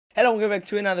Hello, welcome back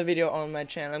to another video on my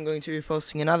channel. I'm going to be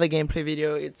posting another gameplay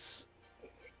video. It's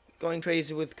going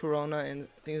crazy with Corona and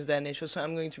things of that nature, so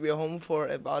I'm going to be home for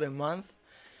about a month.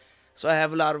 So I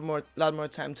have a lot more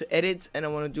time to edit, and I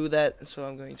want to do that. So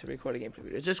I'm going to record a gameplay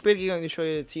video. Just quickly going to show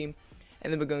you the team,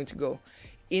 and then we're going to go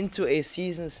into a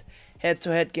season's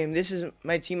head-to-head game. This is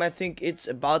my team. I think it's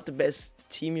about the best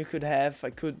team you could have. I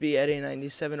could be at a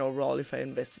 97 overall if I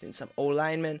invested in some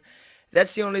O-linemen.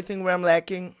 That's the only thing where I'm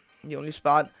lacking, the only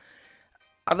spot.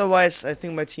 Otherwise, I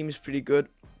think my team is pretty good.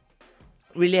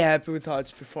 Really happy with how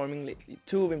it's performing lately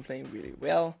too. Been playing really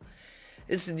well.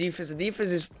 This is the defense. The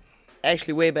defense is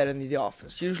actually way better than the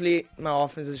offense. Usually my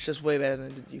offense is just way better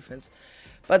than the defense.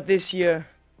 But this year,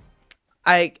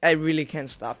 I really can't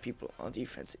stop people on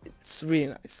defense. It's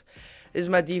really nice. This is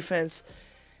my defense.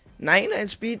 99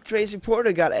 speed, Tracy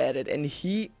Porter got added. And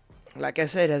he, like I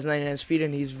said, has 99 speed.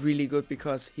 And he's really good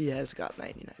because he has got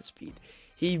 99 speed.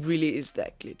 He really is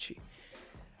that glitchy.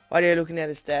 While you're looking at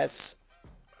his stats,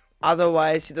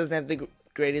 otherwise he doesn't have the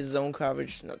greatest zone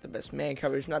coverage, not the best man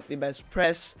coverage, not the best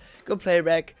press, good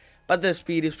playback, but the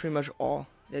speed is pretty much all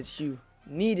that you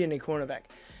need in a cornerback.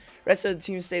 Rest of the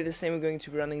team stay the same. We're going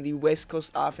to be running the West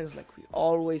Coast offense like we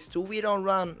always do. We don't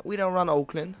run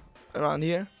Oakland around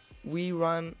here. We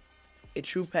run a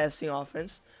true passing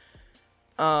offense.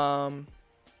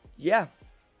 Yeah,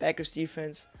 Packers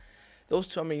defense. Those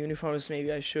two are my uniforms.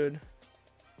 Maybe I should.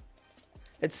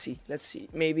 Let's see.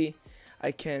 Maybe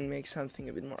I can make something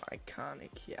a bit more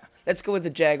iconic. Yeah. Let's go with the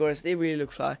Jaguars. They really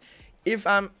look fly. If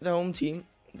I'm the home team,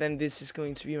 then this is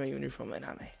going to be my uniform, and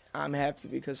I'm happy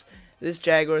because this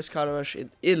Jaguars color rush,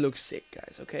 it looks sick,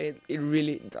 guys. Okay, it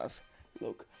really does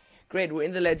look great. We're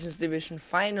in the Legends division.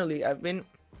 Finally, I've been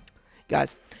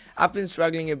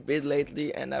struggling a bit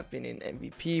lately, and I've been in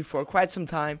MVP for quite some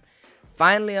time.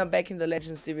 Finally, I'm back in the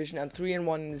Legends division. I'm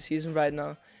 3-1 in the season right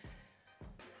now.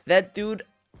 That dude,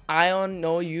 I don't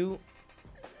know you.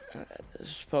 This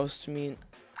is supposed to mean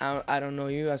I don't know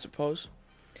you, I suppose.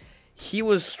 He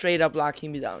was straight up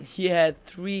locking me down. He had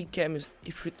three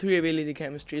ability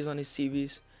chemistries on his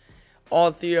CVs.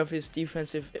 All three of his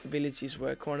defensive abilities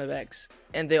were cornerbacks,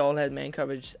 and they all had man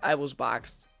coverage. I was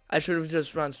boxed. I should have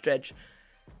just run stretch,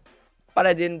 but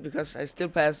I didn't because I still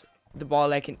passed the ball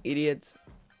like an idiot.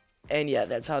 And yeah,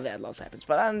 that's how that loss happens.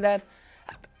 But other than that,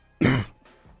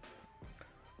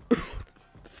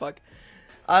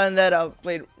 other than that, I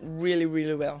played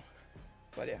really well.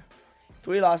 But yeah,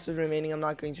 3 losses remaining. I'm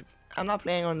not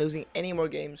planning on losing any more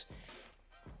games.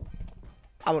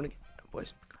 I want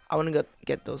to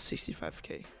get those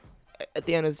 65k at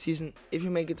the end of the season. If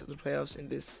you make it to the playoffs in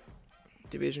this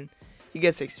division, you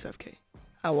get 65k.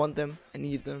 I want them. I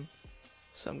need them.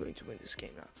 So I'm going to win this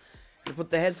game now. I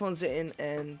put the headphones in,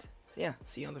 and yeah,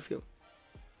 see you on the field.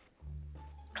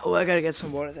 Oh, I gotta get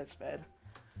some water. That's bad.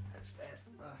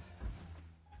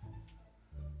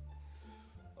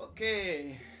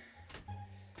 Okay.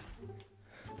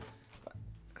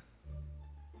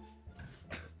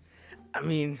 I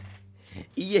mean,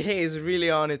 EA is really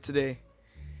on it today.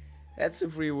 That's a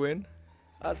free win.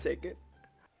 I'll take it.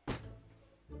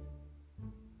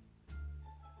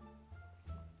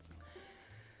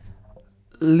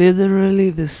 Literally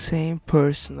the same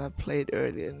person I played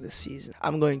earlier in the season.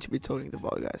 I'm going to be towing the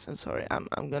ball, guys. I'm sorry.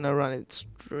 I'm gonna run it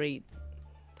straight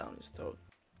down his throat.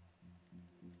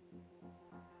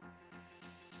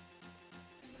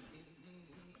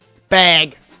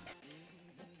 Bag.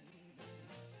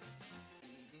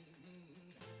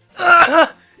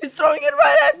 He's throwing it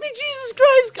right at me. Jesus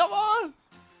Christ, come on.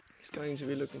 He's going to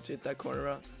be looking to hit that corner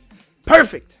out.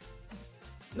 Perfect.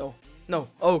 No.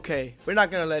 Okay. We're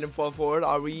not going to let him fall forward,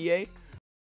 are we, EA?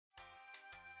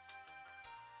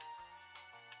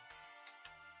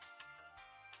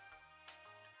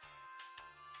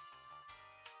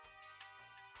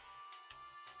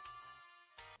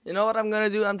 You know what I'm going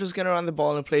to do? I'm just going to run the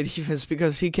ball and play defense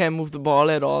because he can't move the ball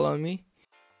at all on me.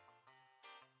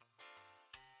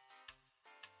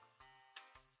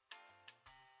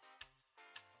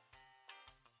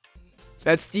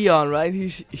 That's Dion, right?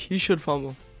 He should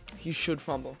fumble. He should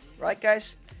fumble. Right,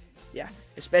 guys? Yeah.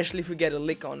 Especially if we get a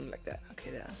lick on him like that. Okay,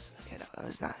 that's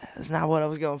not what I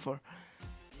was going for.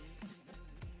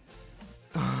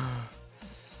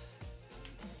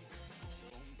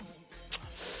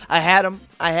 I had him.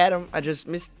 I just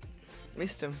missed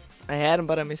him. I had him,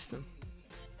 but I missed him.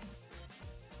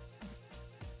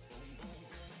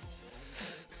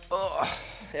 Oh,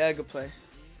 yeah, good play.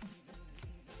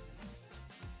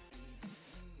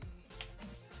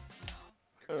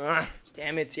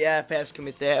 Damn it, yeah, pass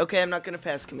commit there. Okay, I'm not gonna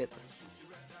pass commit.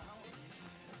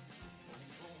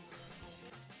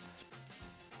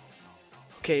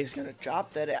 Okay, he's gonna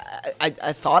drop that.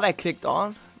 I thought I clicked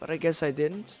on, but I guess I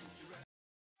didn't.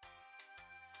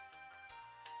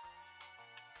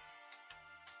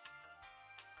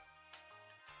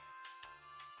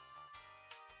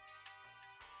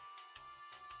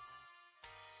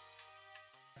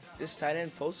 This tight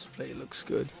end post play looks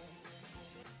good.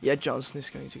 Yeah, Johnson is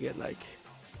going to get like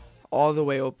all the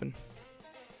way open.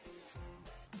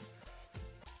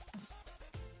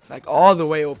 Like all the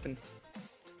way open.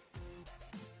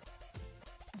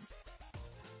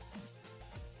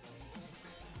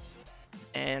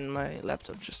 And my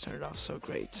laptop just turned off, so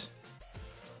great.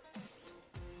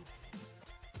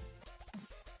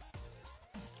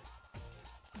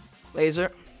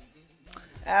 Laser.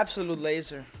 Absolute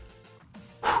laser.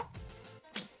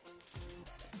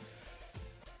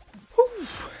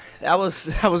 That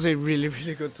was a really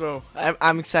good throw.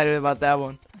 I'm excited about that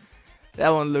one. That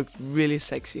one looked really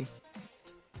sexy.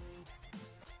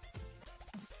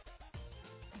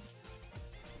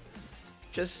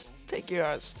 Just take your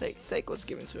yards. Take what's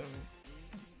given to him.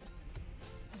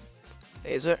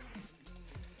 Laser.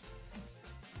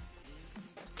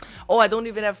 Oh, I don't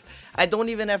even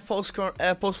have post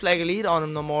flag elite on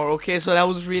him no more. Okay, so that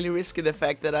was really risky, the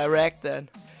fact that I racked that.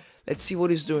 Let's see what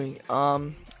he's doing.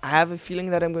 I have a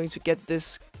feeling that I'm going to get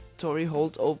this Tory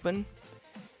Holt open.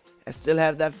 I still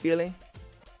have that feeling.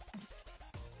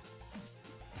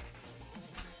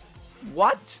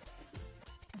 What?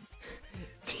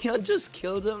 Dion just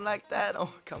killed him like that?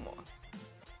 Oh, come on.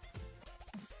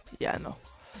 Yeah, no.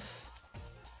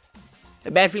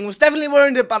 The bad feeling was definitely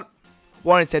warranted,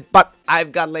 but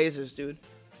I've got lasers, dude.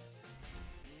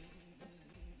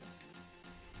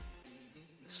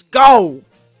 Let's go!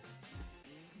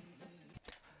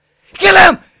 Kill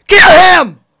him! Kill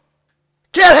him!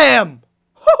 Kill him!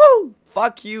 Woohoo!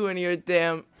 Fuck you and your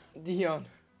damn Dion.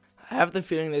 I have the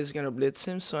feeling that he's gonna blitz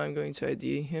him, so I'm going to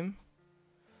ID him.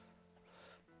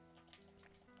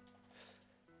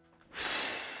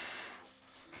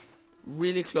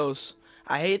 Really close.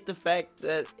 I hate the fact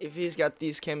that if he's got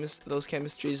those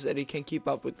chemistries that he can keep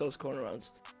up with those corner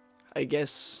rounds. I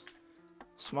guess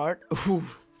smart. Ooh,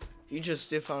 you just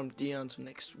stiff armed Dion to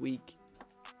next week.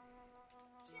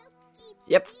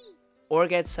 Yep. Or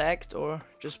get sacked or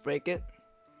just break it.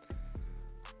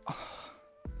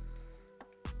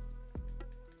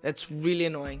 That's really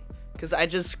annoying. Because I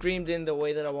just screamed in the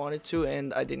way that I wanted to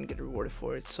and I didn't get rewarded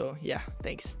for it. So yeah,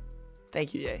 thanks.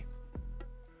 Thank you, yay.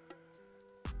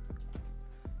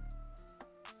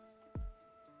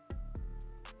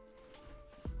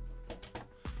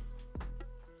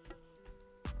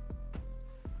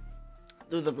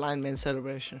 Do the blind man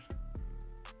celebration.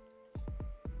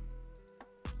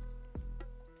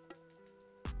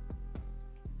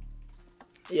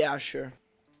 Yeah, sure.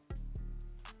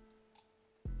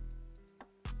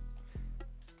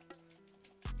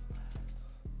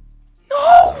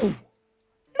 No!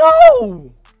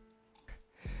 No!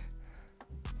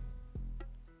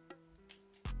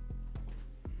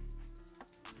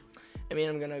 I mean,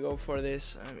 I'm gonna go for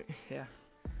this. I mean, yeah.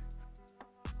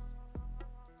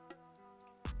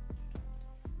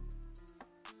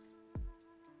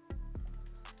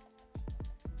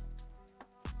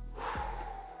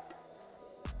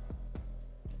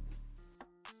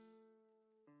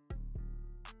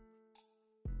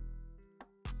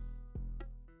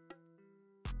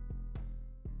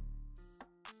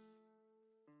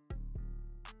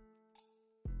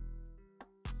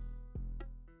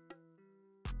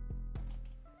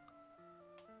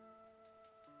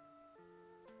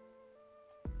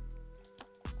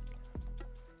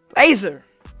 Laser!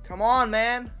 Come on,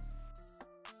 man!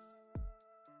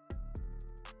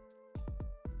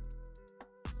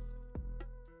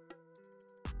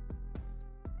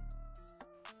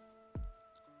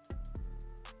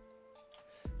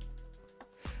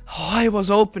 Oh, it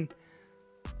was open.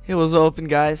 It was open,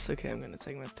 guys. Okay, I'm gonna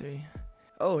take my 3.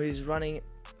 Oh, he's running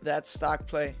that stock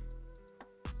play.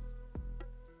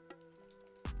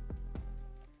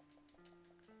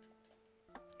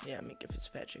 Yeah, Minka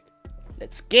Fitzpatrick.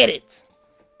 Let's get it!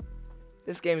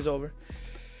 This game is over.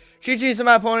 GG to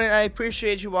my opponent. I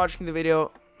appreciate you watching the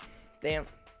video. Damn.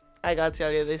 I gotta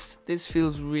tell you, this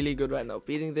feels really good right now.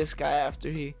 Beating this guy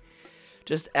after he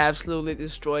just absolutely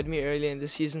destroyed me early in the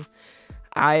season.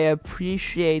 I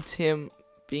appreciate him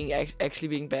being actually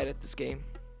being bad at this game.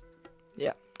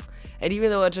 Yeah. And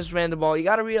even though I just ran the ball, you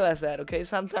gotta realize that, okay?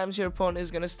 Sometimes your opponent is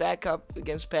gonna stack up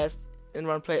against pass and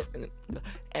run play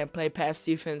and play pass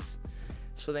defense.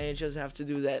 So then you just have to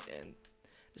do that and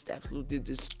just absolutely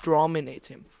just dominate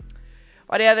him.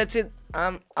 But yeah, that's it.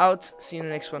 I'm out. See you in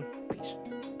the next one. Peace.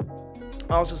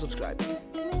 Also subscribe.